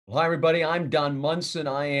Well, hi, everybody. I'm Don Munson.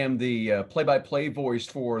 I am the play-by-play voice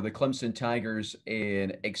for the Clemson Tigers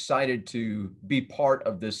and excited to be part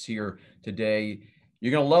of this here today.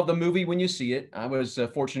 You're going to love the movie when you see it. I was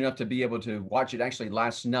fortunate enough to be able to watch it actually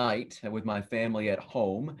last night with my family at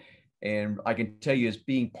home. And I can tell you, as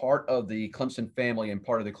being part of the Clemson family and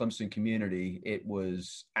part of the Clemson community, it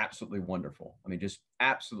was absolutely wonderful. I mean, just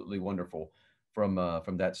absolutely wonderful from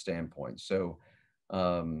that standpoint. So,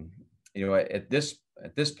 um,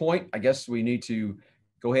 at this point, I guess we need to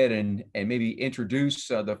go ahead and maybe introduce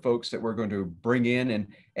the folks that we're going to bring in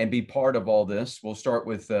and be part of all this. We'll start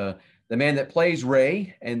with the man that plays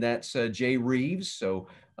Ray, and that's Jay Reeves. So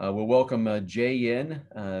we'll welcome Jay in.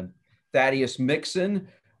 Thaddeus Mixon,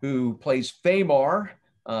 who plays Famar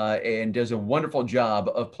and does a wonderful job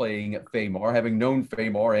of playing Famar, having known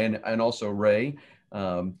Famar and also Ray.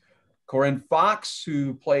 Corinne Fox,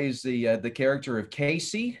 who plays the character of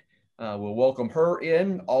Casey. We'll welcome her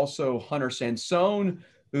in. Also, Hunter Sansone,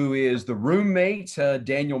 who is the roommate,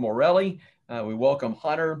 Daniel Morelli. We welcome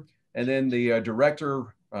Hunter. And then the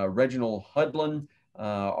director, Reginald Hudlin,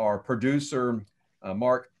 our producer,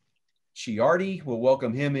 Mark Chiardi. We'll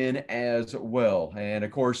welcome him in as well. And of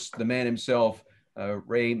course, the man himself,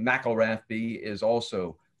 Ray McElrathbey, is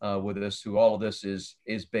also with us, who all of this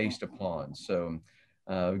is based upon. So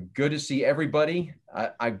good to see everybody.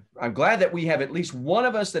 I'm glad that we have at least one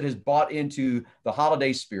of us that has bought into the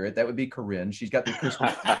holiday spirit. That would be Corinne. She's got the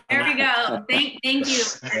Christmas. There we go. Thank you.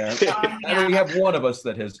 And we have one of us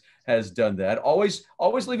that has done that. Always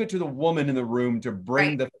leave it to the woman in the room to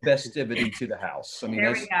bring the festivity to the house. I mean,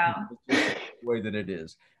 there that's we go. just the way that it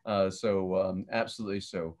is. Absolutely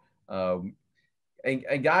so.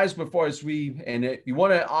 And guys, before as if you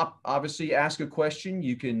want to obviously ask a question,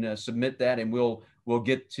 you can submit that, and we'll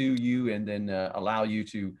get to you and then allow you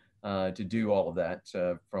to do all of that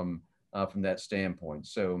from that standpoint.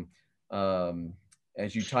 So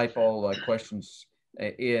as you type all questions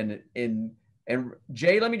in, and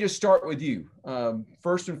Jay, let me just start with you.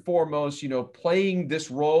 First and foremost, playing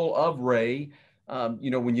this role of Ray,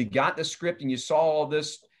 when you got the script and you saw all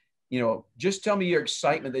this, just tell me your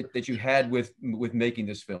excitement that you had with making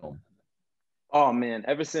this film. Oh man,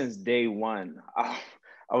 ever since day one,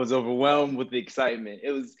 I was overwhelmed with the excitement.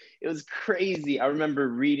 It was crazy. I remember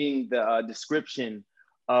reading the description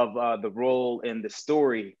of the role and the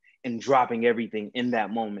story and dropping everything in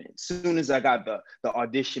that moment. As soon as I got the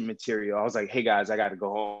audition material, I was like, hey guys, I got to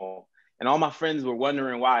go home. And all my friends were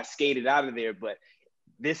wondering why I skated out of there. But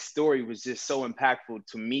this story was just so impactful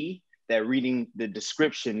to me that reading the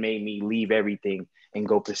description made me leave everything and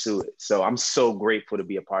go pursue it. So I'm so grateful to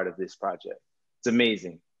be a part of this project. It's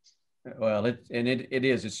amazing. Well, it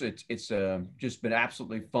is. It's just been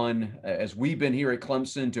absolutely fun as we've been here at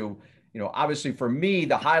Clemson to, obviously for me,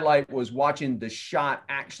 the highlight was watching the shot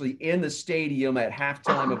actually in the stadium at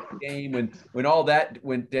halftime of the game when all that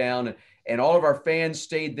went down and all of our fans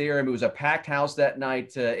stayed there, and it was a packed house that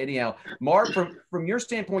night. Anyhow, Mark, from your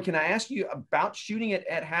standpoint, can I ask you about shooting it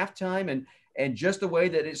at halftime and just the way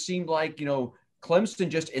that it seemed like, Clemson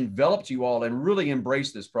just enveloped you all and really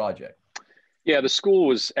embraced this project? Yeah, the school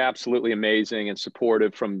was absolutely amazing and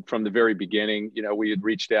supportive from the very beginning. We had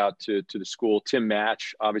reached out to the school, Tim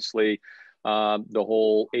Match, obviously, the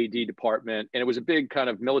whole AD department, and it was a big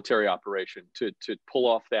kind of military operation to pull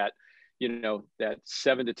off that, that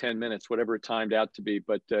 7 to 10 minutes, whatever it timed out to be.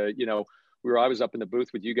 But I was up in the booth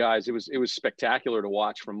with you guys. It was spectacular to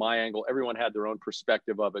watch from my angle. Everyone had their own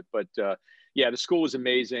perspective of it, but yeah, the school was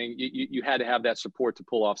amazing. You had to have that support to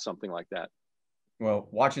pull off something like that. Well,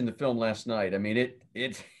 watching the film last night, I mean,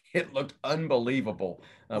 it looked unbelievable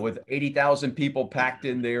with 80,000 people packed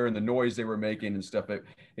in there and the noise they were making and stuff.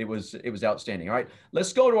 It was outstanding. All right,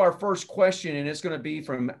 let's go to our first question, and it's going to be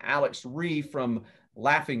from Alex Ree from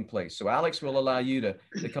Laughing Place. So, Alex, we'll allow you to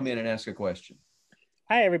come in and ask a question.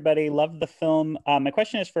 Hi, everybody. Loved the film. My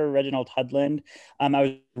question is for Reginald Hudlin. I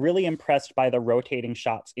was really impressed by the rotating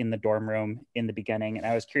shots in the dorm room in the beginning, and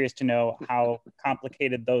I was curious to know how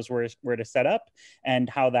complicated those were to set up and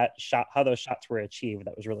how those shots were achieved.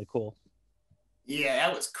 That was really cool. Yeah,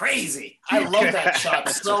 that was crazy. I love that shot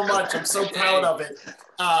so much. I'm so proud of it.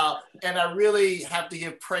 And I really have to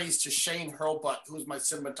give praise to Shane Hurlbutt, who's my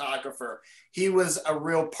cinematographer. He was a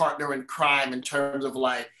real partner in crime in terms of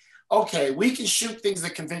okay, we can shoot things the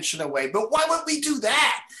conventional way, but why would we do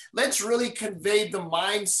that? Let's really convey the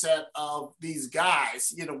mindset of these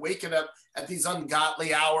guys, waking up at these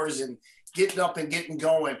ungodly hours and getting up and getting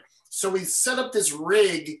going. So we set up this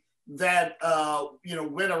rig that,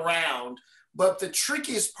 went around. But the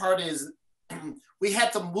trickiest part is we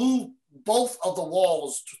had to move both of the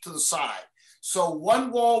walls to the side. So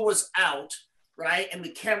one wall was out, right? And the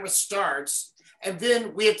camera starts, and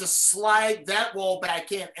then we have to slide that wall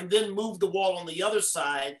back in and then move the wall on the other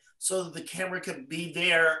side so that the camera could be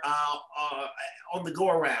there on the go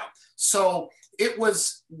around. So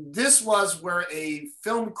this was where a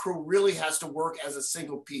film crew really has to work as a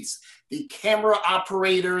single piece. The camera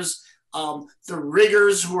operators, the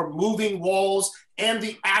riggers who are moving walls, and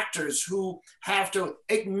the actors who have to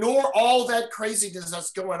ignore all that craziness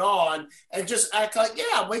that's going on and just act like,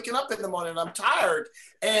 yeah, I'm waking up in the morning, I'm tired.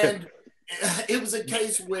 And it was a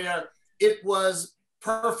case where it was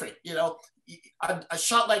perfect. You know, a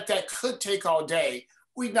shot like that could take all day.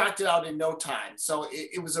 We knocked it out in no time. So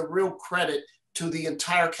it was a real credit to the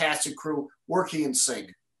entire cast and crew working in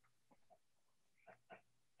sync.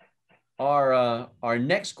 Our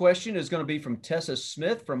next question is going to be from Tessa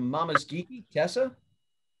Smith from Mama's Geeky. Tessa?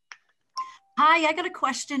 Hi, I got a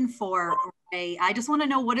question for Ray. I just want to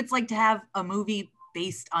know what it's like to have a movie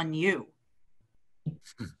based on you.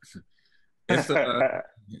 It's a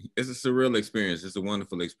surreal experience. It's a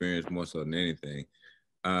wonderful experience, more so than anything.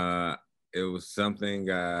 It was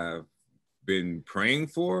something I've been praying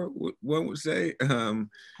for, one would say.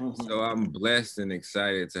 So I'm blessed and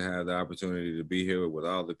excited to have the opportunity to be here with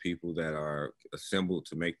all the people that are assembled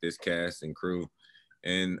to make this cast and crew,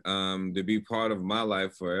 and to be part of my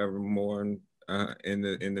life forevermore in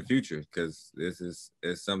the future, because it's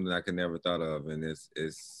something I could never thought of, and it's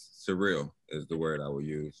surreal is the word I would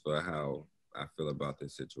use for how I feel about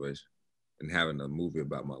this situation and having a movie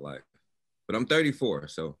about my life. But I'm 34,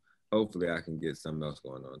 so hopefully I can get something else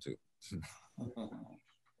going on too.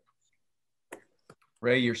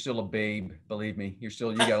 Ray, you're still a babe. Believe me, you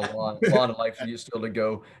got a lot of life for you still to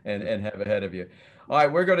go and have ahead of you. All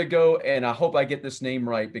right, we're going to go, and I hope I get this name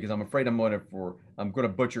right because I'm afraid I'm going to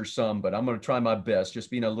butcher some, but I'm going to try my best. Just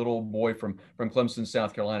being a little boy from Clemson,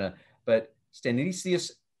 South Carolina. But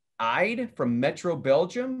Stanisius Ide from Metro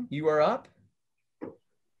Belgium, you are up.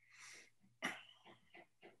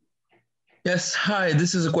 Yes, hi,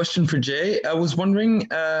 this is a question for Jay. I was wondering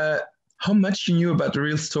how much you knew about the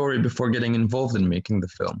real story before getting involved in making the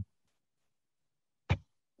film.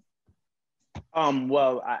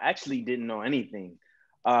 Well, I actually didn't know anything.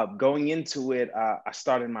 Going into it, I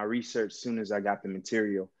started my research as soon as I got the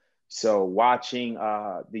material. So watching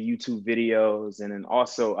the YouTube videos, and then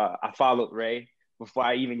also I followed Ray before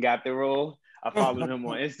I even got the role. I followed him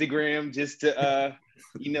on Instagram just to,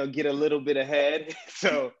 get a little bit ahead.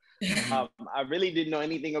 So I really didn't know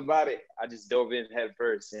anything about it. I just dove in head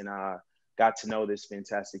first and got to know this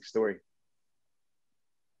fantastic story.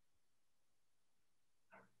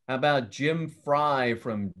 How about Jim Fry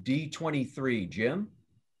from D23? Jim?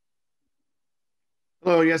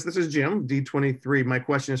 Hello, yes, this is Jim, D23. My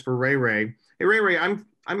question is for Ray Ray. Hey, Ray Ray, I'm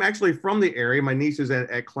actually from the area. My niece is at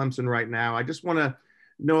Clemson right now. I just want to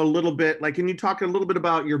know a little bit, can you talk a little bit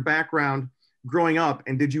about your background growing up,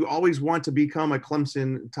 and did you always want to become a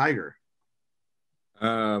Clemson Tiger?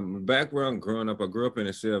 Background growing up, I grew up in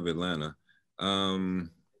the city of Atlanta. Born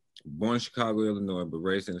in Chicago, Illinois, but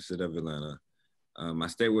raised in the city of Atlanta. I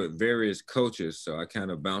stayed with various coaches, so I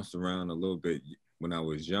kind of bounced around a little bit when I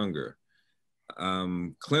was younger.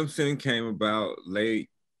 Clemson came about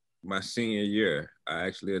late my senior year. I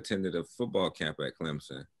actually attended a football camp at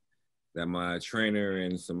Clemson that my trainer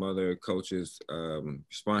and some other coaches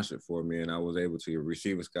sponsored for me, and I was able to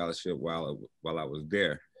receive a scholarship while I was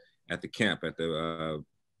there at the camp. At the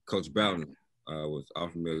Coach Bowden was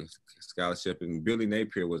offering me a scholarship, and Billy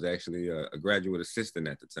Napier was actually a graduate assistant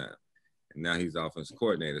at the time, and now he's offensive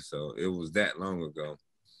coordinator. So it was that long ago.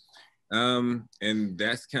 And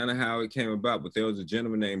that's kind of how it came about. But there was a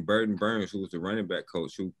gentleman named Burton Burns, who was the running back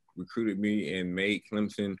coach, who recruited me and made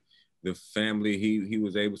Clemson the family. He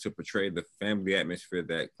was able to portray the family atmosphere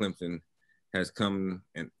that Clemson has come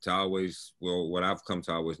and to always, well, what I've come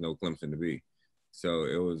to always know Clemson to be. So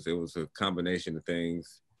it was a combination of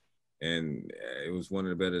things, and it was one of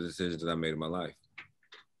the better decisions that I made in my life.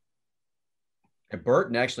 And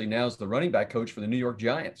Burton actually now is the running back coach for the New York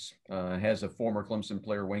Giants. Has a former Clemson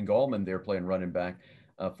player, Wayne Gallman, there playing running back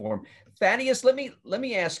for him. Thaddeus, let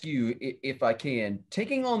me ask you, if I can,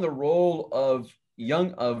 taking on the role of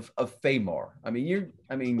Famar.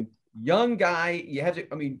 Young guy. You have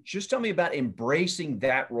to. Just tell me about embracing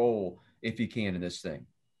that role, if you can, in this thing.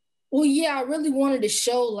 Well, yeah, I really wanted to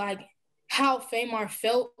show how Famar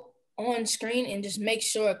felt on screen and just make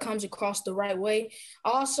sure it comes across the right way.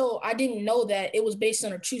 Also, I didn't know that it was based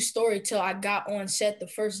on a true story till I got on set the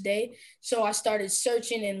first day. So I started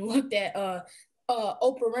searching and looked at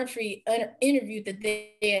Oprah Winfrey interview that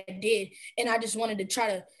they did, and I just wanted to try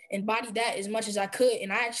to embody that as much as I could.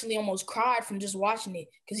 And I actually almost cried from just watching it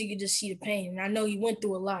because you could just see the pain, and I know he went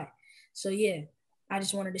through a lot. So yeah, I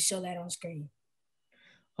just wanted to show that on screen.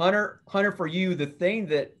 Hunter, for you, the thing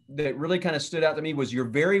that really kind of stood out to me was your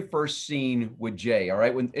very first scene with Jay. All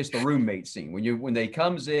right, when it's the roommate scene, when they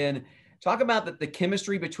comes in, talk about the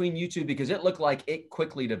chemistry between you two, because it looked like it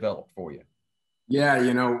quickly developed for you. Yeah,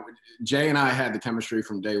 you know, Jay and I had the chemistry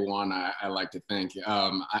from day one. I like to think.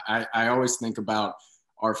 I always think about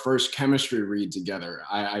our first chemistry read together.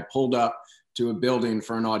 I pulled up to a building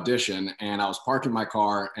for an audition, and I was parking my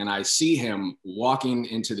car, and I see him walking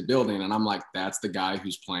into the building, and I'm like, that's the guy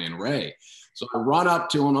who's playing Ray. So I run up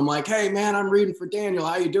to him. I'm like, hey man, I'm reading for Daniel.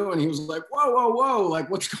 How you doing? He was like, whoa, like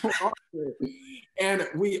what's going on here? And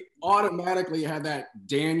we automatically had that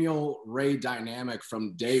Daniel Ray dynamic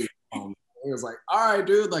from day one. He was like, all right,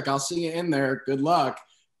 dude, like I'll see you in there. Good luck.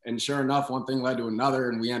 And sure enough, one thing led to another,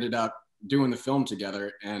 and we ended up doing the film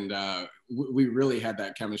together, and we really had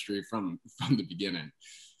that chemistry from the beginning.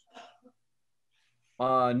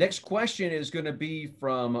 Next question is going to be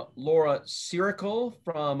from Laura Sirical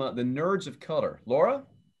from the Nerds of Color. Laura?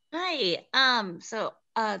 Hi.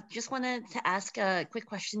 Just wanted to ask a quick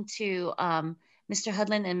question to Mr.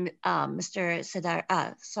 Hudlin and Mr.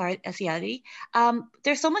 Asiadi.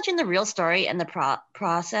 There's so much in the real story and the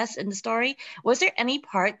process in the story. Was there any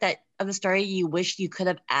part of the story you wish you could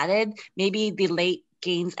have added? Maybe the late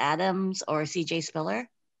Gaines Adams or C.J. Spiller?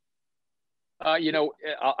 You know,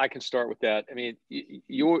 I can start with that. I mean,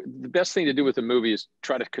 the best thing to do with a movie is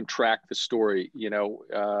try to contract the story, you know,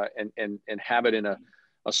 and have it in a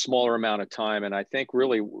smaller amount of time. And I think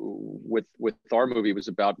really with our movie, it was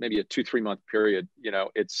about maybe a 2-3 month period. You know,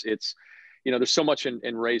 it's you know, there's so much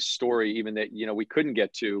in Ray's story even that, you know, we couldn't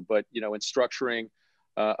get to, but, you know, in structuring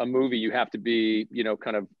a movie, you have to be, you know,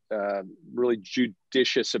 kind of really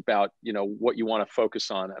judicious about, you know, what you want to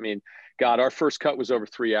focus on. I mean, God, our first cut was over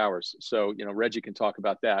 3 hours. So, you know, Reggie can talk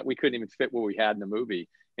about that. We couldn't even fit what we had in the movie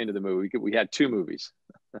into the movie. We had 2 movies.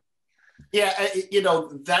 Yeah, you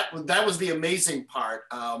know, that was the amazing part.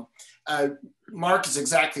 Mark is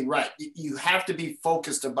exactly right. You have to be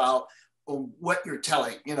focused about what you're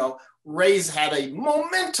telling. You know, Ray's had a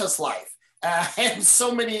momentous life, and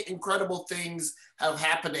so many incredible things have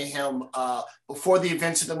happened to him before the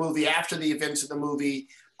events of the movie, after the events of the movie.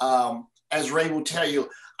 As Ray will tell you,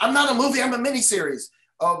 I'm not a movie, I'm a miniseries.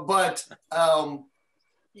 But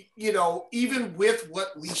you know, even with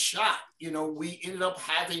what we shot, you know, we ended up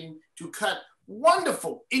having to cut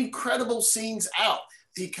wonderful, incredible scenes out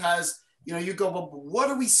because, you know, you go, well, what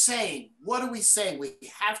are we saying? What are we saying? We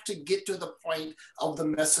have to get to the point of the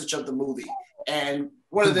message of the movie. And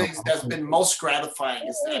one of the things that's been most gratifying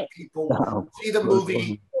is that people see the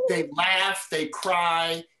movie, they laugh, they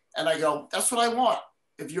cry, and I go, that's what I want.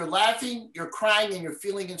 If you're laughing, you're crying, and you're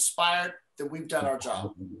feeling inspired, then we've done our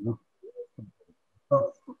job.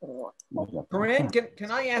 Corinne,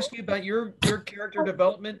 can I ask you about your character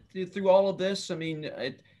development through all of this? I mean,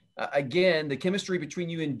 again, the chemistry between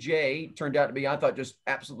you and Jay turned out to be, I thought, just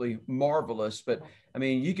absolutely marvelous. But I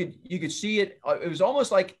mean, you could see it. It was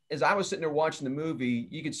almost like, as I was sitting there watching the movie,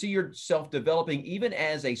 you could see yourself developing even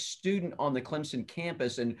as a student on the Clemson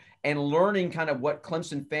campus and learning kind of what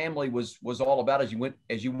Clemson family was all about as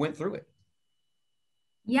you went through it.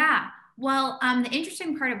 Yeah. Well, the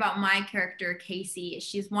interesting part about my character, Casey,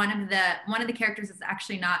 she's one of the characters that's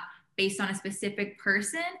actually not based on a specific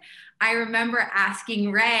person. I remember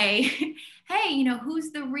asking Ray, hey, you know,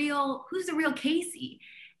 who's the real Casey?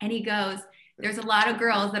 And he goes, there's a lot of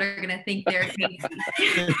girls that are going to think they're Casey.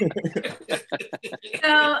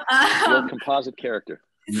 Well, composite character.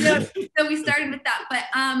 So we started with that. But,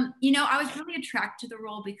 you know, I was really attracted to the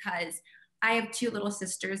role because I have 2 little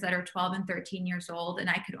sisters that are 12 and 13 years old, and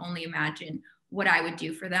I could only imagine what I would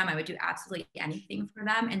do for them. I would do absolutely anything for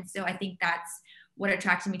them. And so I think that's what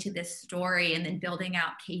attracted me to this story. And then building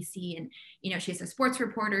out Casey, and, you know, she's a sports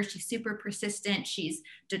reporter. She's super persistent. She's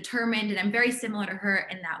determined, and I'm very similar to her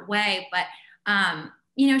in that way. But,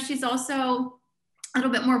 you know, she's also a little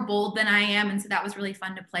bit more bold than I am. And so that was really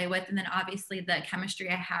fun to play with. And then obviously the chemistry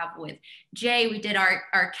I have with Jay, we did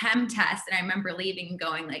our chem test, and I remember leaving and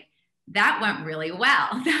going like, that went really well.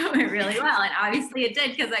 That went really well. And obviously it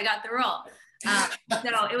did because I got the role.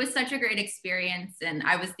 So it was such a great experience. And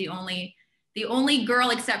I was the only girl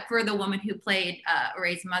except for the woman who played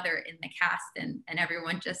Ray's mother in the cast, and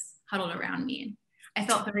everyone just huddled around me. And I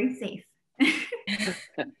felt very safe.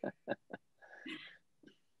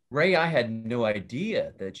 Ray, I had no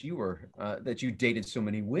idea that you were that you dated so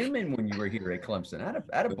many women when you were here at Clemson.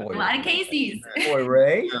 Atta boy. A lot of Casey's. Boy,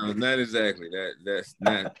 Ray. No, not exactly. That's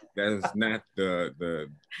not the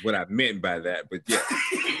what I meant by that. But yeah,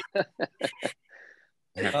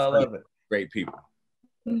 I love it. Great people.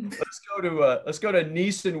 Let's go to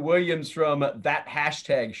Neeson Williams from That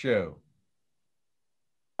Hashtag Show.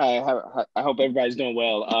 I hope everybody's doing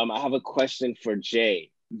well. I have a question for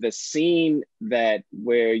Jay. The scene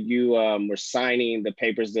where you were signing the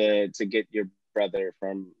papers to get your brother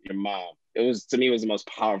from your mom, to me it was the most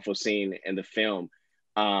powerful scene in the film.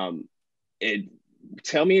 Tell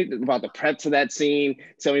me about the prep to that scene.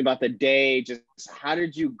 Tell me about the day. Just how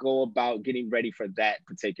did you go about getting ready for that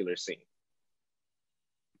particular scene?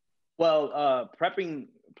 Well, prepping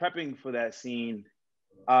for that scene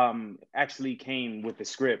actually came with the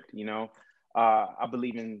script. I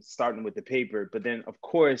believe in starting with the paper, but then of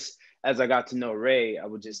course, as I got to know Ray, I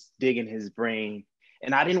would just dig in his brain,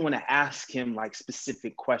 and I didn't want to ask him like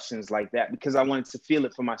specific questions like that because I wanted to feel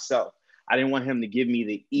it for myself. I didn't want him to give me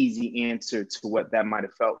the easy answer to what that might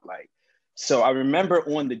have felt like. So I remember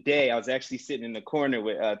on the day I was actually sitting in the corner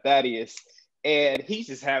with Thaddeus, and he's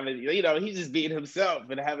just having, he's just being himself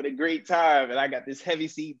and having a great time, and I got this heavy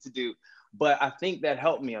scene to do. But I think that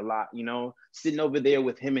helped me a lot, sitting over there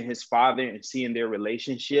with him and his father and seeing their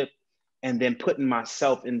relationship, and then putting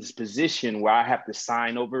myself in this position where I have to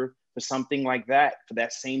sign over for something like that, for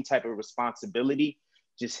that same type of responsibility,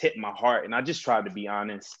 just hit my heart. And I just tried to be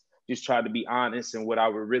honest, in what I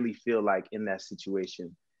would really feel like in that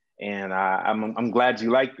situation. And I'm glad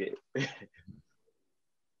you liked it.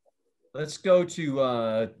 Let's go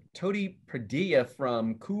to Todi Padilla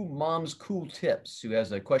from Cool Moms Cool Tips, who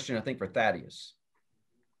has a question, I think, for Thaddeus.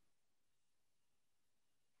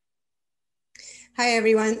 Hi,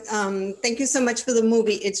 everyone. Thank you so much for the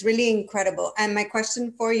movie. It's really incredible. And my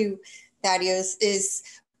question for you, Thaddeus, is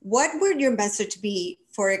what would your message be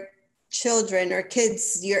for children or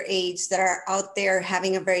kids your age that are out there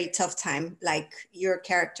having a very tough time, like your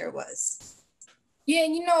character was? Yeah,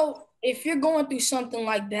 if you're going through something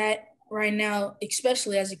like that right now,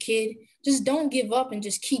 especially as a kid, just don't give up and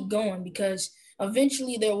just keep going, because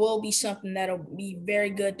eventually there will be something that'll be very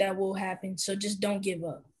good that will happen. So just don't give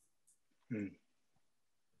up.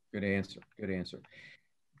 Good answer. Good answer.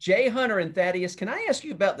 Jay, Hunter, and Thaddeus, can I ask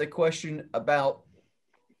you about the question about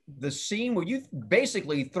the scene where you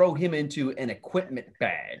basically throw him into an equipment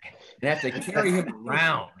bag and have to carry him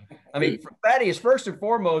around? I mean, for Thaddeus, first and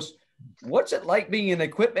foremost, what's it like being in an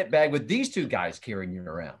equipment bag with these two guys carrying you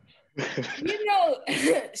around?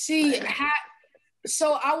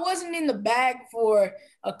 So I wasn't in the bag for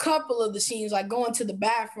a couple of the scenes, like going to the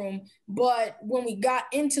bathroom. But when we got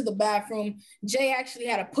into the bathroom, Jay actually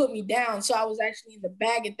had to put me down. So I was actually in the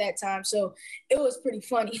bag at that time. So it was pretty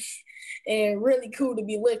funny and really cool to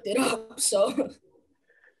be lifted up. So it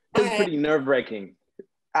was pretty nerve-wracking.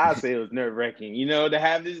 I'd say it was nerve-wracking, to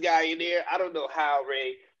have this guy in there. I don't know how,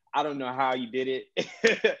 Ray. I don't know how you did it.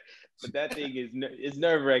 But that thing is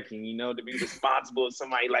nerve-wracking, to be responsible for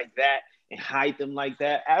somebody like that and hide them like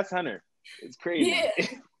that. Ask Hunter. It's crazy. Yeah.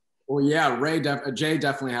 Well, yeah, Jay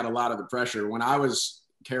definitely had a lot of the pressure. When I was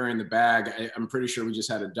carrying the bag, I'm pretty sure we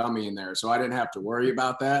just had a dummy in there, so I didn't have to worry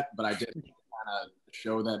about that. But I did kind of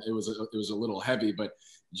show that it was a little heavy. But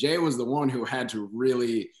Jay was the one who had to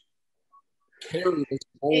really carry this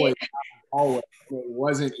boy. It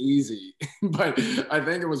wasn't easy, but I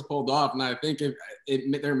think it was pulled off. And I think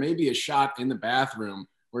there may be a shot in the bathroom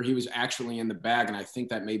where he was actually in the bag. And I think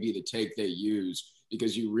that may be the take they use,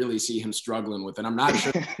 because you really see him struggling with it. I'm not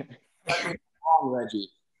sure that's wrong, Reggie,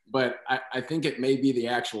 but I think it may be the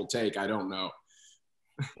actual take. I don't know.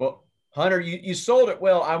 Well, Hunter, you sold it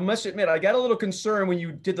well. I must admit, I got a little concerned when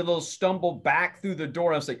you did the little stumble back through the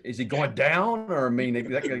door. I was like, is he going down? Or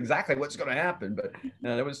that's exactly what's going to happen. But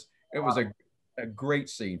no, it was a great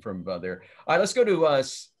scene from there. All right, let's go to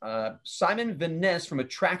Simon Vaness from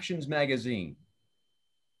Attractions Magazine.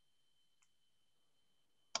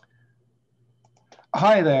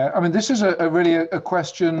 Hi there. I mean, this is really a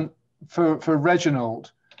question for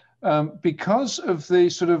Reginald. Because of the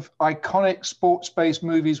sort of iconic sports-based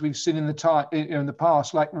movies we've seen in the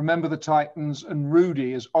past, like Remember the Titans and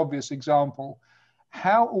Rudy as obvious example,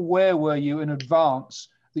 how aware were you in advance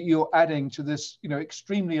that you're adding to this,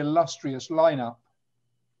 extremely illustrious lineup?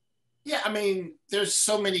 Yeah, I mean, there's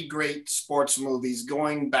so many great sports movies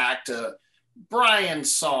going back to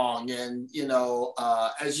Brian's Song and,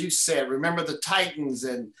 as you said, Remember the Titans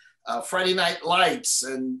and Friday Night Lights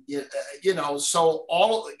and, so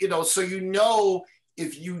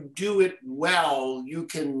if you do it well, you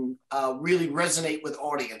can really resonate with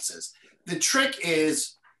audiences. The trick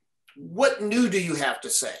is, what new do you have to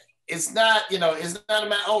say? It's not, it's not a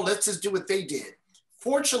matter, let's just do what they did.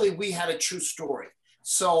 Fortunately, we had a true story.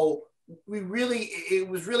 So it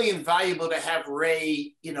was really invaluable to have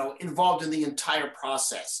Ray, involved in the entire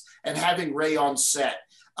process, and having Ray on set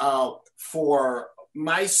for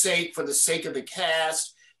my sake, for the sake of the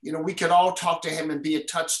cast, we could all talk to him and be a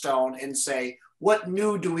touchstone and say, what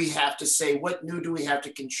new do we have to say? What new do we have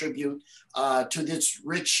to contribute to this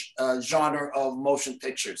rich genre of motion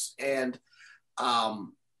pictures? And,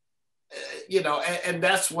 and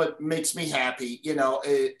that's what makes me happy.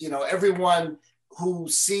 Everyone who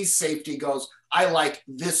sees Safety goes, I like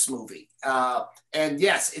this movie. And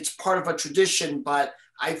yes, it's part of a tradition, but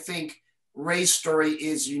I think Ray's story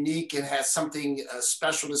is unique and has something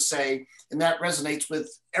special to say, and that resonates with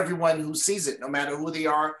everyone who sees it, no matter who they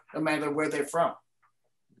are, no matter where they're from.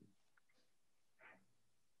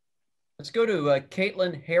 Let's go to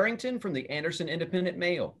Caitlin Harrington from the Anderson Independent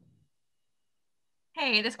Mail.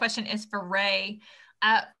 Hey, this question is for Ray.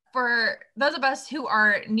 For those of us who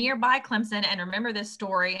are nearby Clemson and remember this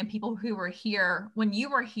story, and people who were here when you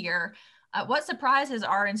were here, what surprises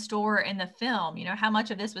are in store in the film? How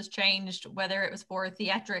much of this was changed, whether it was for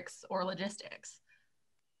theatrics or logistics?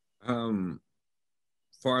 Far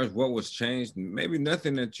as what was changed, maybe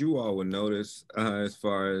nothing that you all would notice as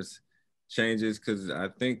far as changes, because I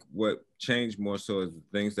think what changed more so is the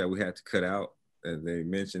things that we had to cut out. As they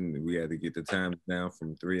mentioned, we had to get the time down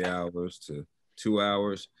from 3 hours to 2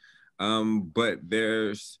 hours. But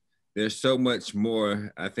there's so much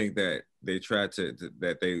more, I think, that they tried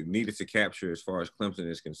that they needed to capture as far as Clemson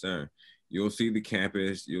is concerned. You'll see the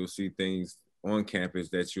campus, you'll see things on campus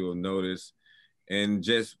that you'll notice. And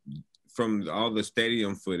just from all the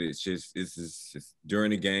stadium footage, it's just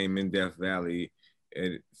during the game in Death Valley,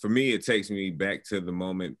 and for me, it takes me back to the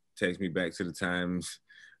moment, takes me back to the times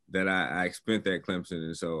that I spent at Clemson.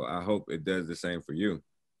 And so I hope it does the same for you.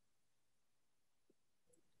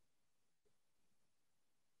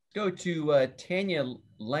 Go to Tanya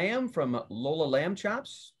Lamb from Lola Lamb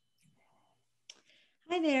Chops.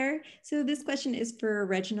 Hi there. So this question is for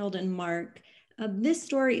Reginald and Mark. This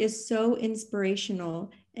story is so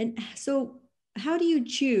inspirational. And so how do you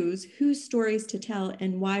choose whose stories to tell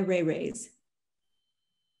and why Ray Ray's?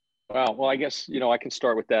 Wow. Well, I guess, I can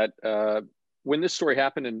start with that. When this story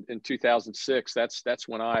happened in 2006, that's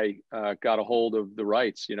when I got a hold of the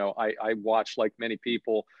rights. I watched, like many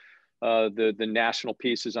people, the national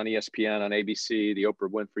pieces on ESPN, on ABC, the Oprah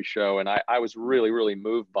Winfrey Show, and I was really, really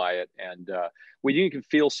moved by it. And when you can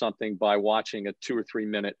feel something by watching a 2 or 3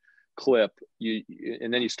 minute clip,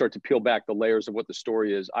 and then you start to peel back the layers of what the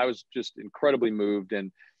story is. I was just incredibly moved,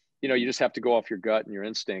 and you just have to go off your gut and your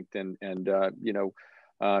instinct. And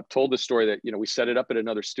told the story that we set it up at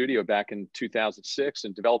another studio back in 2006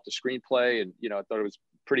 and developed a screenplay, and I thought it was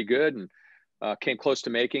pretty good, and came close to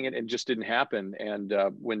making it, and just didn't happen. And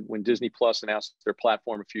when Disney Plus announced their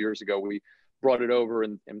platform a few years ago, we brought it over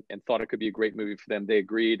and thought it could be a great movie for them. They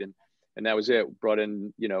agreed, and that was it. Brought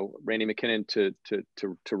in Randy McKinnon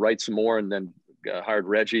to write some more, and then hired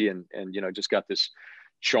Reggie, and just got this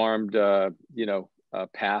charmed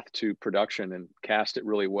path to production and cast it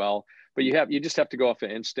really well. But you just have to go off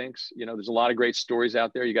of instincts. There's a lot of great stories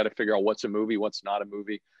out there. You got to figure out what's a movie, what's not a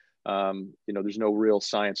movie. There's no real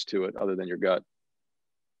science to it other than your gut.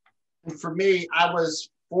 And for me, I was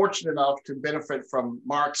fortunate enough to benefit from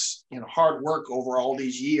Mark's hard work over all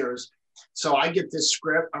these years. So I get this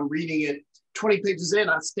script, I'm reading it 20 pages in,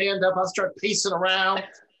 I stand up, I start pacing around,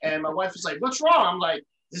 and my wife is like, what's wrong? I'm like,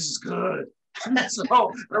 this is good. So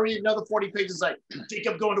I read another 40 pages, like,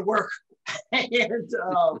 Jacob going to work.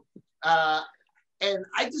 And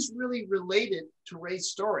I just really related to Ray's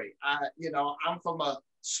story. I'm from a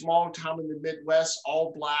small town in the Midwest,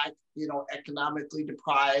 all Black, economically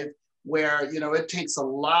deprived, where, it takes a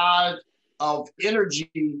lot of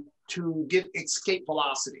energy to get escape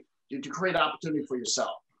velocity, to create opportunity for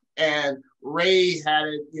yourself. And Ray had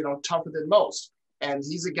it, tougher than most. And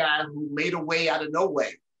he's a guy who made a way out of no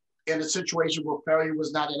way in a situation where failure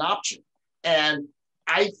was not an option. And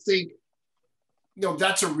I think,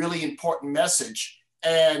 that's a really important message.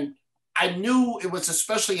 And I knew it was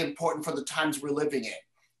especially important for the times we're living in,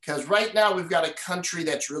 because right now we've got a country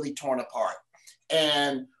that's really torn apart.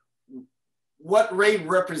 And what Ray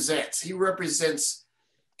represents, he represents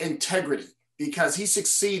integrity, because he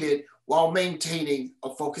succeeded while maintaining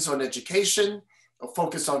a focus on education, a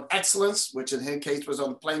focus on excellence, which in his case was on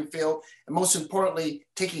the playing field, and most importantly,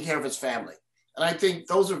 taking care of his family. And I think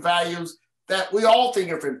those are values that we all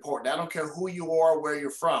think are important. I don't care who you are, where you're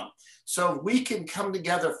from. So if we can come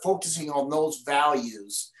together focusing on those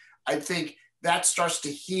values, I think that starts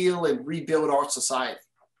to heal and rebuild our society.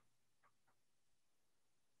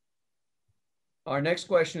 Our next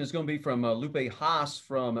question is going to be from Lupe Haas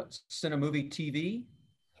from Cinemovie TV.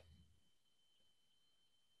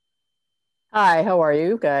 Hi, how are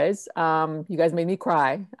you guys? You guys made me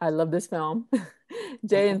cry. I love this film.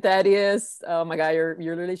 Jay and Thaddeus. Oh my God, your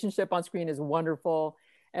relationship on screen is wonderful.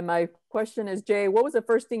 And my question is, Jay, what was the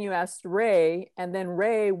first thing you asked Ray? And then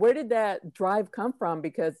Ray, where did that drive come from?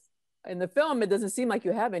 Because in the film, it doesn't seem like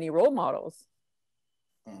you have any role models.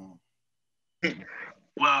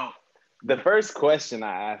 Well, the first question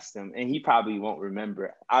I asked him, and he probably won't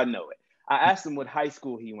remember, I know it. I asked him what high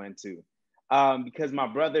school he went to. Because my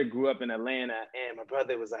brother grew up in Atlanta, and my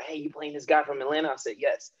brother was like, hey, you playing this guy from Atlanta? I said,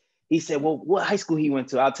 yes. He said, well, what high school he went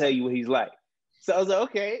to? I'll tell you what he's like. So I was like,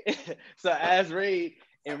 okay. So I asked Ray,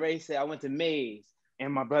 and Ray said, I went to Mays.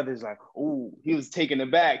 And my brother's like, oh, he was taken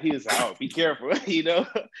aback. He was like, oh, be careful, you know?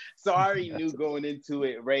 So I already knew going into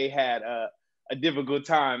it, Ray had a difficult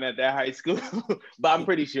time at that high school, but I'm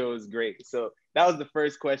pretty sure it was great. So that was the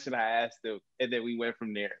first question I asked him, and then we went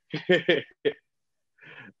from there.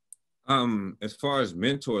 As far as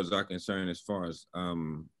mentors are concerned, as far as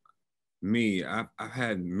me, I've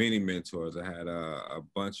had many mentors. I had a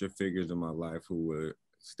bunch of figures in my life who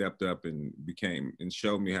stepped up and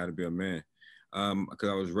showed me how to be a man. Because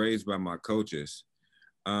I was raised by my coaches.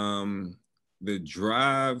 The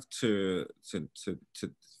drive to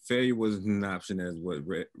failure wasn't an option, as what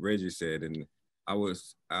Reggie said, and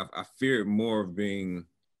I feared more of being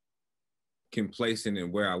complacent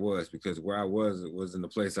in where I was, because where I was in the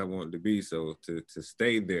place I wanted to be. So to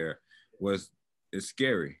stay there is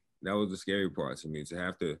scary. That was the scary part to me, to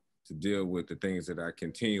have to deal with the things that I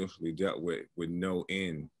continuously dealt with no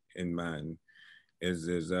end in mind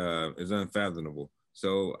is unfathomable.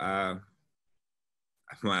 So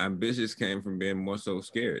my ambitions came from being more so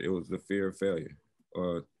scared. It was the fear of failure,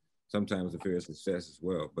 or sometimes the fear of success as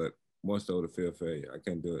well, but more so the fear of failure. I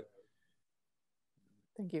couldn't do it.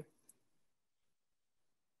 Thank you.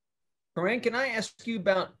 Corinne, can I ask you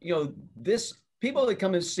about, this, people that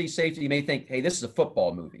come and see Safety may think, hey, this is a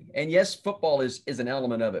football movie. And yes, football is an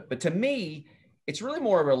element of it. But to me, it's really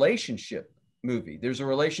more a relationship movie. There's a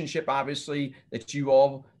relationship, obviously, that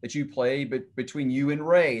you play, but between you and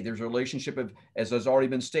Ray. There's a relationship of, as has already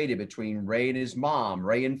been stated, between Ray and his mom,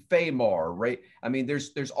 Ray and Famar, Ray. I mean,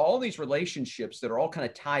 there's all these relationships that are all kind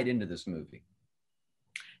of tied into this movie.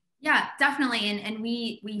 Yeah, definitely. And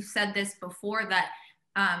we've said this before, that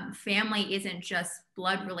family isn't just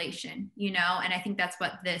blood relation, and I think that's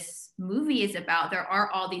what this movie is about. There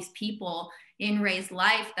are all these people in Ray's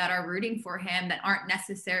life that are rooting for him, that aren't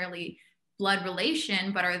necessarily blood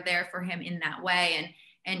relation, but are there for him in that way.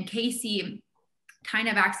 And Casey kind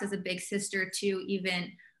of acts as a big sister to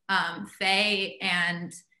even Faye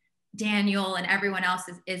and Daniel, and everyone else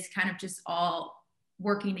is kind of just all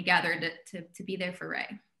working together to be there for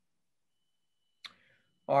Ray.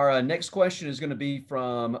 Our next question is going to be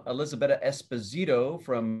from Elisabetta Esposito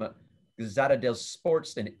from Gazzetta del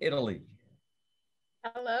Sports in Italy.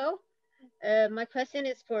 Hello. My question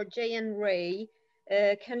is for Jay and Ray.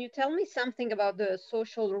 Can you tell me something about the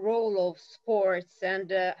social role of sports,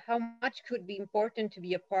 and how much could be important to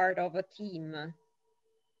be a part of a team?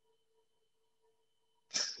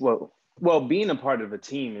 Well, being a part of a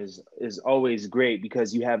team is always great,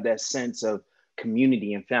 because you have that sense of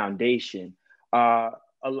community and foundation.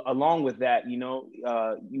 Along with that,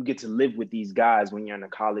 you get to live with these guys when you're in a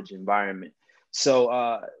college environment.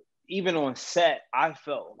 So even on set, I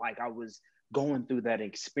felt like I was going through that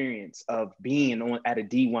experience of being at a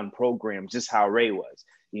D1 program, just how Ray was,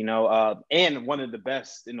 and one of the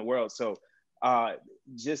best in the world. So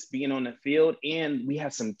just being on the field, and we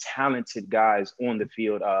have some talented guys on the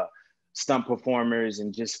field, stunt performers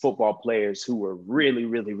and just football players who were really,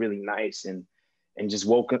 really, really nice, and just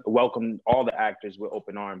welcomed all the actors with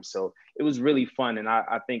open arms. So it was really fun. And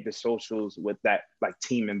I think the socials with that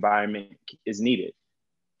team environment is needed.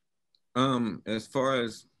 As far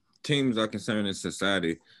as teams are concerned in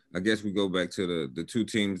society, I guess we go back to the two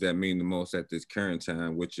teams that mean the most at this current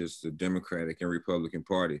time, which is the Democratic and Republican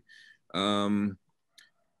Party. And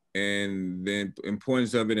the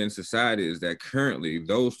importance of it in society is that currently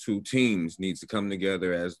those two teams need to come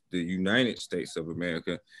together as the United States of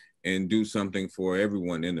America and do something for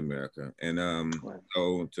everyone in America. And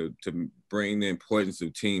so to bring the importance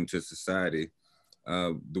of team to society,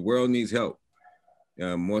 the world needs help.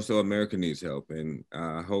 More so America needs help. And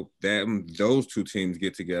I hope that those two teams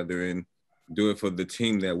get together and do it for the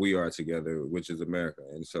team that we are together, which is America.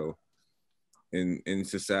 And so in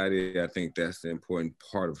society, I think that's the important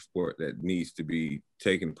part of sport that needs to be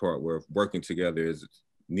taken part, where working together is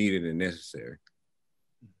needed and necessary.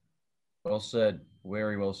 Well said.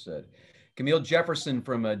 Very well said. Camille Jefferson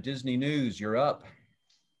from Disney News, you're up.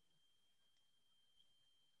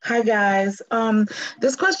 Hi, guys.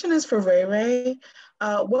 This question is for Ray Ray.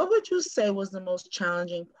 What would you say was the most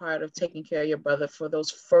challenging part of taking care of your brother for those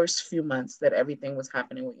first few months that everything was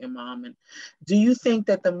happening with your mom? And do you think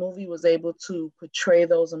that the movie was able to portray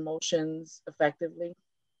those emotions effectively?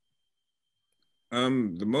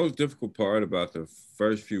 The most difficult part about the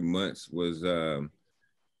first few months was,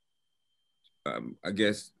 I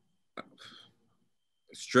guess,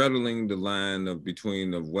 straddling the line of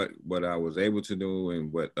between of what I was able to do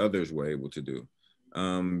and what others were able to do.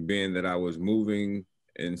 Being that I was moving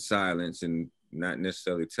in silence and not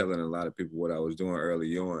necessarily telling a lot of people what I was doing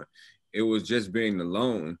early on, it was just being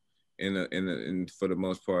alone in for the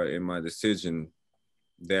most part in my decision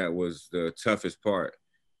that was the toughest part.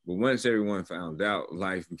 But once everyone found out,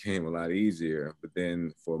 life became a lot easier. But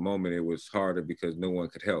then for a moment, it was harder because no one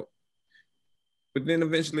could help. But then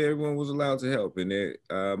eventually everyone was allowed to help. And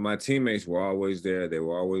my teammates were always there. They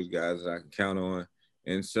were always guys that I could count on.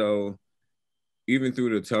 And so even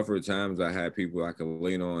through the tougher times, I had people I could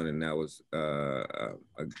lean on, and that was a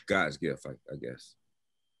God's gift, I guess.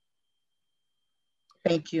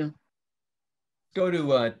 Thank you. Go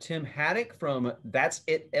to Tim Haddock from That's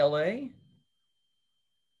It LA.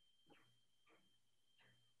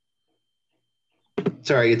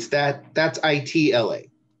 Sorry, that's IT LA.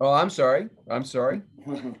 Oh, I'm sorry. It's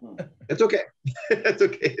okay. That's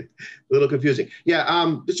okay. A little confusing.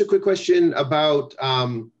 Yeah, just a quick question about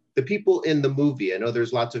the people in the movie. I know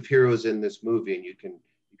there's lots of heroes in this movie, and you can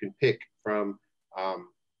pick from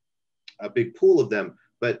a big pool of them.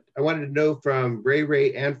 But I wanted to know from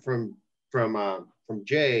Ray and from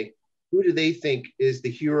Jay, who do they think is the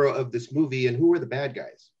hero of this movie, and who are the bad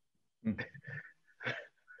guys?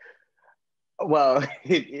 Well,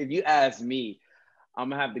 if you ask me,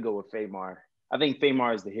 I'm gonna have to go with Famar. I think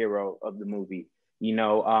Famar is the hero of the movie. You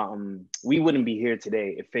know, we wouldn't be here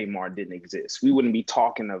today if Famar didn't exist. We wouldn't be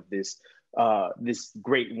talking of this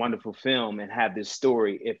great, wonderful film and have this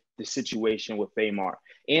story if the situation with Famar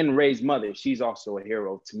and Ray's mother, she's also a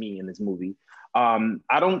hero to me in this movie.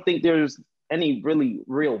 I don't think there's any really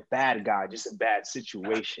real bad guy, just a bad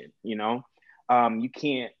situation, you know? You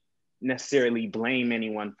can't necessarily blame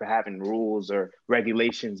anyone for having rules or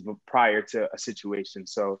regulations prior to a situation.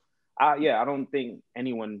 So yeah, I don't think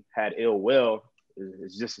anyone had ill will.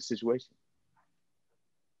 It's just a situation.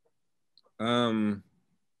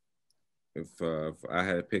 If I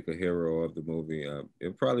had to pick a hero of the movie,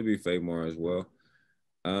 it'd probably be Famar as well.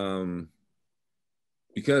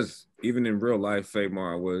 Because even in real life,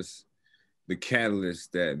 Famar was the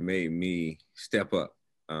catalyst that made me step up.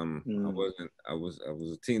 I was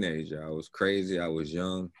a teenager. I was crazy. I was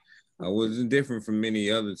young. I wasn't different from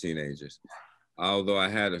many other teenagers. Although I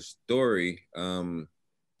had a story,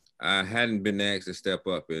 I hadn't been asked to step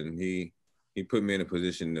up, and he put me in a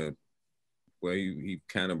position where he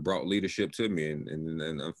kind of brought leadership to me, and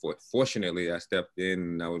unfortunately I stepped in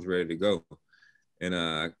and I was ready to go. And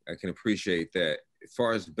I can appreciate that. As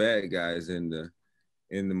far as bad guys in the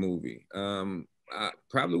movie, I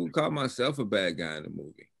probably would call myself a bad guy in the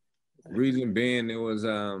movie. Reason being, it was,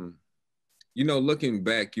 you know, looking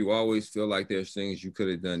back, you always feel like there's things you could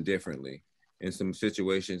have done differently in some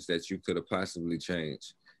situations that you could have possibly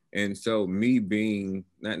changed. And so me being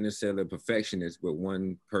not necessarily a perfectionist, but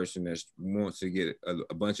one person that wants to get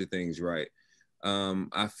a bunch of things right,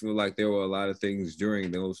 I feel like there were a lot of things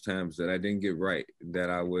during those times that I didn't get right that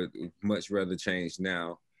I would much rather change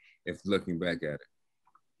now if looking back at it.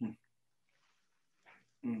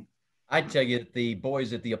 I tell you, the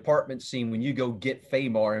boys at the apartment scene, when you go get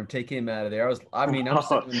Famar and take him out of there, I'm sitting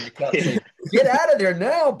in the cup saying, get out of there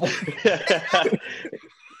now, boy.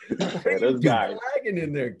 Those guys lagging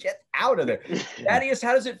in there. Get out of there. Thaddeus,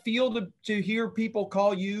 how does it feel to hear people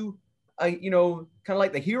call you, you know, kind of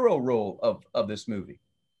like the hero role of this movie?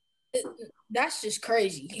 That's just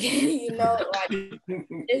crazy. You know, like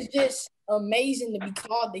it's just amazing to be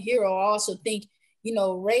called the hero. I also think, you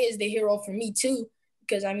know, Ray is the hero for me too,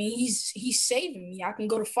 because I mean he's saving me. I can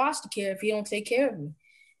go to foster care if he don't take care of me,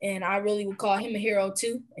 and I really would call him a hero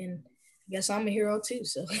too. And I guess I'm a hero too.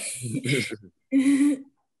 So.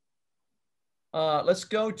 Let's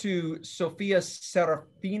go to Sofia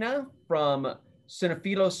Serafina from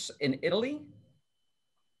Cinephilos in Italy.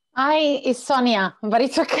 Hi, it's Sonia, but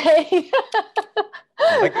it's okay.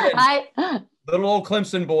 Again, little old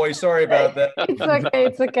Clemson boy, sorry about that. It's okay,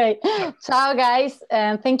 it's okay. Ciao, guys,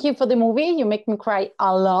 and thank you for the movie. You make me cry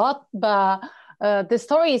a lot, but the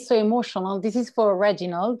story is so emotional. This is for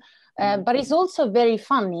Reginald, but it's also very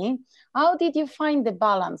funny. How did you find the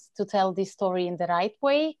balance to tell this story in the right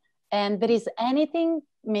way? And there is anything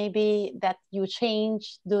maybe that you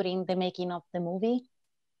changed during the making of the movie?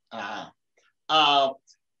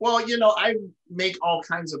 Well, you know, I make all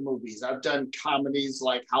kinds of movies. I've done comedies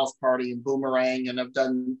like House Party and Boomerang, and I've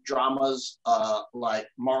done dramas like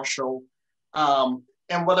Marshall.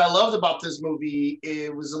 And what I loved about this movie,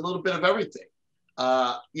 it was a little bit of everything.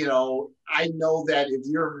 You know, I know that if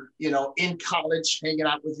you're, you know, in college hanging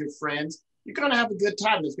out with your friends, you're going to have a good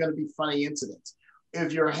time. There's going to be funny incidents.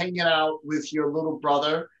 If you're hanging out with your little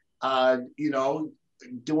brother, you know,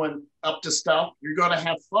 doing up to stuff, you're going to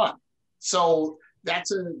have fun. So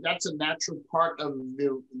that's a natural part of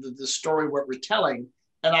the story what we're telling.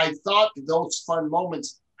 And I thought those fun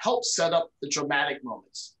moments help set up the dramatic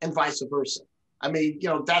moments and vice versa. I mean, you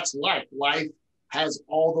know, that's life. Life has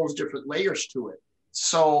all those different layers to it.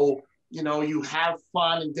 So, you know, you have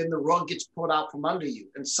fun and then the rug gets pulled out from under you.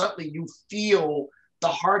 And suddenly you feel the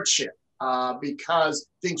hardship because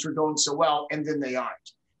things were going so well and then they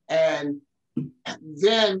aren't. And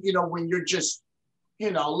then, you know, when you're just, you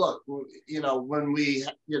know, look, you know, when we,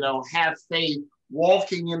 you know, have faith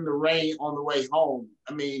walking in the rain on the way home,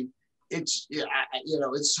 I mean, it's, you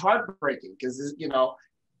know, it's heartbreaking because, you know,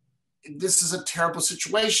 this is a terrible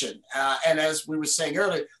situation. And as we were saying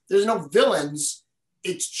earlier, there's no villains.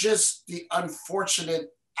 It's just the unfortunate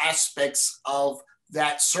aspects of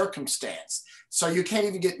that circumstance. So you can't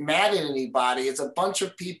even get mad at anybody. It's a bunch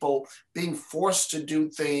of people being forced to do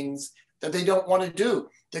things that they don't want to do.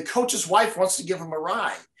 The coach's wife wants to give him a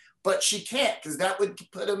ride, but she can't because that would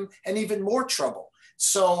put him in even more trouble.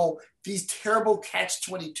 So these terrible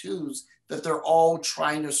catch-22s that they're all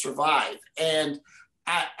trying to survive. And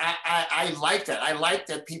I like that. I like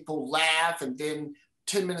that people laugh and then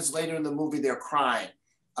 10 minutes later in the movie, they're crying.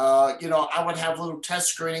 You know, I would have little test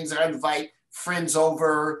screenings. I invite friends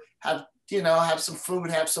over, have some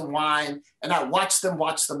food, have some wine, and I watch them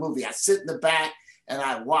watch the movie. I sit in the back and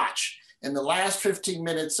I watch. In the last 15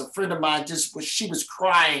 minutes, a friend of mine she was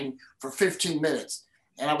crying for 15 minutes.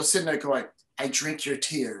 And I was sitting there going, I drink your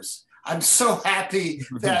tears. I'm so happy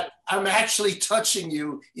that I'm actually touching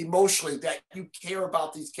you emotionally, that you care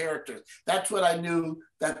about these characters. That's when I knew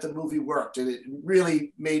that the movie worked, and it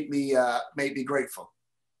really made me grateful.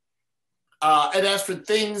 And as for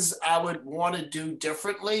things I would want to do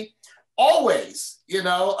differently, always, you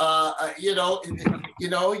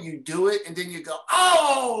do it and then you go,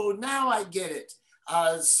 oh, now I get it.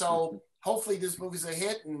 So hopefully this movie's a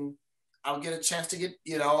hit and I'll get a chance to get,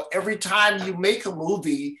 you know, every time you make a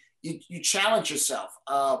movie, you challenge yourself.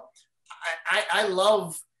 I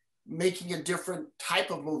love making a different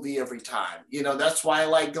type of movie every time. You know, that's why I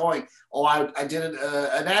like going, oh, I did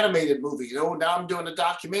an animated movie. You know, now I'm doing a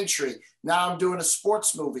documentary. Now I'm doing a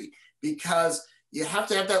sports movie, because you have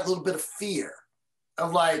to have that little bit of fear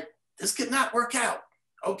of like, this could not work out.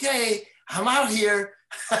 Okay, I'm out here.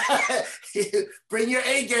 Bring your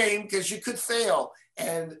A game because you could fail.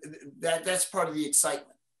 And that's part of the excitement.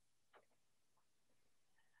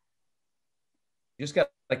 Just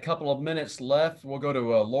got a couple of minutes left. We'll go to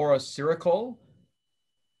Laura Siricol.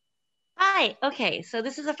 Hi. Okay, so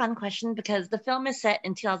this is a fun question because the film is set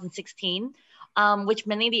in 2016, which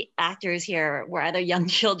many of the actors here were either young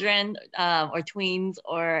children or tweens,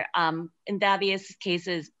 or in Davius'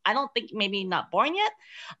 cases, I don't think maybe not born yet.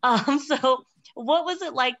 So what was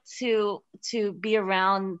it like to be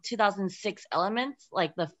around 2006 elements,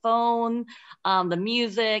 like the phone, the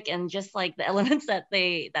music, and just like the elements that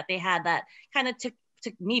they had that kind of took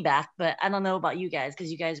me back? But I don't know about you guys,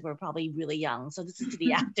 because you guys were probably really young. So this is to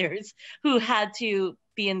the actors who had to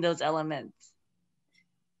be in those elements.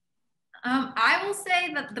 I will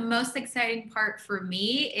say that the most exciting part for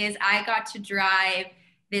me is I got to drive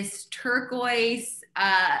this turquoise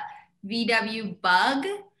VW Bug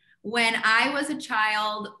when I was a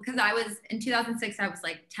child, because in 2006, I was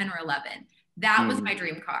like 10 or 11. That was my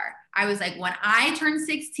dream car. I was like, when I turn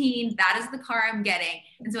 16, that is the car I'm getting.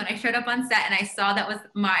 And so when I showed up on set and I saw that was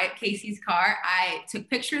Casey's car, I took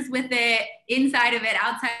pictures with it, inside of it,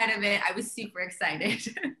 outside of it. I was super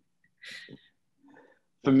excited.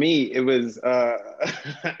 For me, it was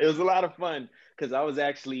it was a lot of fun because I was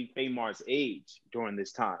actually Faymar's age during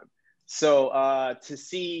this time. So to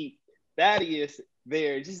see Thaddeus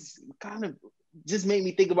there just made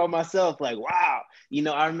me think about myself, like, wow, you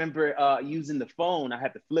know, I remember using the phone. I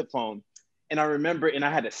had the flip phone, and I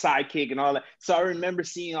had a sidekick and all that. So I remember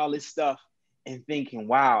seeing all this stuff and thinking,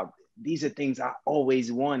 wow, these are things I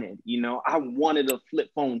always wanted. You know, I wanted a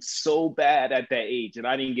flip phone so bad at that age, and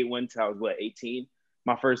I didn't get one until I was 18,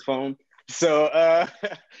 my first phone. So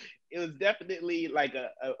it was definitely like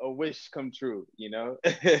a wish come true, you know.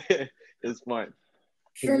 It was fun.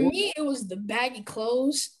 For me, it was the baggy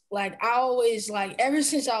clothes. Like I always like ever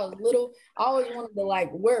since I was little, I always wanted to like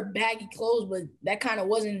wear baggy clothes, but that kind of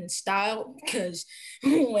wasn't in style because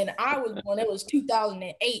when I was born, it was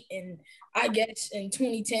 2008, and I guess in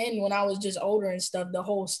 2010 when I was just older and stuff, the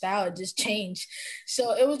whole style had just changed.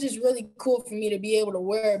 So it was just really cool for me to be able to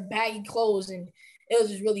wear baggy clothes, and it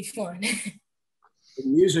was just really fun. The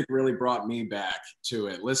music really brought me back to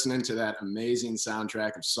it, listening to that amazing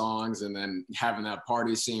soundtrack of songs and then having that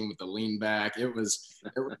party scene with the lean back. It was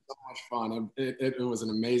so much fun. It was an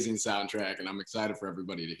amazing soundtrack, and I'm excited for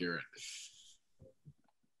everybody to hear it.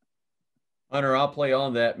 Hunter, I'll play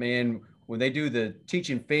on that, man. When they do the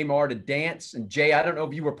teaching Famar to dance, and Jay, I don't know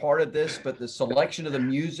if you were part of this, but the selection of the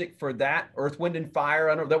music for that, Earth, Wind, and Fire,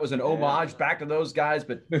 I don't know if that was an homage back to those guys,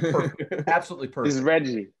 but perfect. Absolutely perfect. This is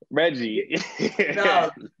Reggie. No,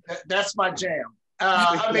 that's my jam.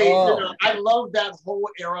 I mean, you know, I love that whole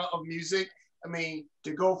era of music. I mean,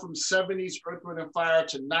 to go from 70s Earth, Wind, and Fire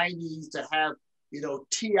to 90s to have, you know,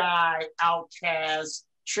 T.I., Outkast,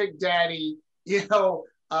 Trick Daddy, you know,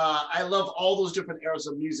 I love all those different eras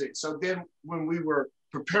of music. So then when we were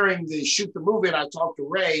preparing to shoot the movie, and I talked to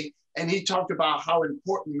Ray, and he talked about how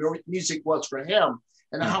important music was for him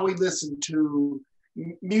and how he listened to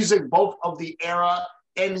music, both of the era,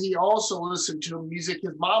 and he also listened to music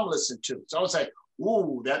his mom listened to. So I was like,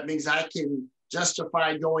 ooh, that means I can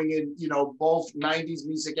justify going in, you know, both 90s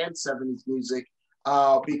music and 70s music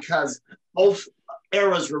because both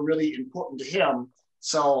eras were really important to him.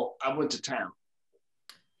 So I went to town.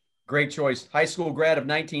 Great choice. High school grad of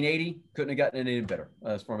 1980. Couldn't have gotten any better.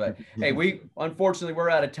 As far as that. Hey, unfortunately, we're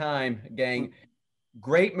out of time, gang.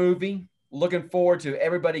 Great movie. Looking forward to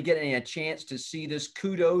everybody getting a chance to see this.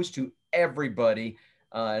 Kudos to everybody.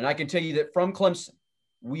 And I can tell you that from Clemson,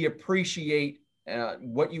 we appreciate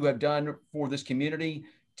what you have done for this community,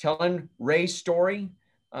 telling Ray's story.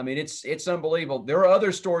 I mean, it's unbelievable. There are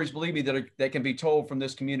other stories, believe me, that can be told from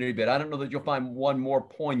this community, but I don't know that you'll find one more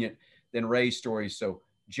poignant than Ray's story. So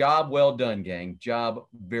job well done, gang. Job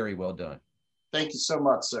very well done. Thank you so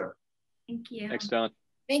much, sir. Thank you. Thanks, Don.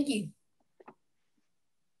 Thank you.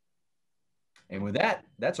 And with that,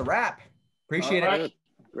 that's a wrap. Appreciate it.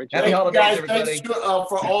 Great job. Happy holidays, guys, everybody. thanks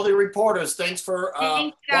for all the reporters. Thanks for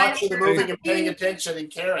watching the movie and paying attention and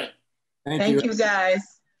caring. Thank you, guys.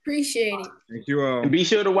 Appreciate it. Thank you all. And be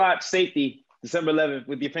sure to watch Safety December 11th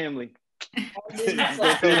with your family. Throw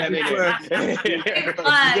that in there.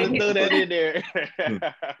 Throw that in there.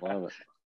 Love it.